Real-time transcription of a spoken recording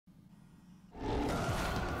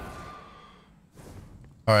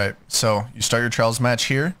Alright, so you start your trials match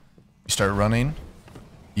here. You start running.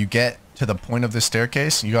 You get to the point of the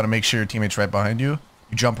staircase. You got to make sure your teammate's right behind you.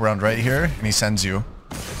 You jump around right here, and he sends you.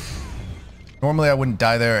 Normally, I wouldn't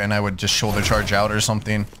die there, and I would just shoulder charge out or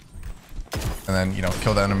something. And then, you know,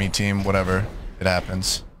 kill the enemy team, whatever. It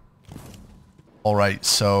happens. Alright,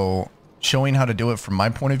 so showing how to do it from my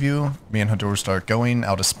point of view. Me and Hunter will start going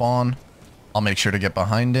out of spawn. I'll make sure to get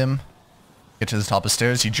behind him. Get to the top of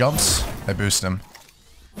stairs. He jumps. I boost him.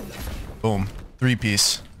 Boom.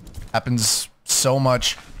 3-piece. Happens so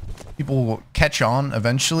much. People will catch on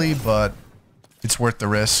eventually, but it's worth the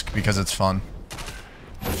risk because it's fun.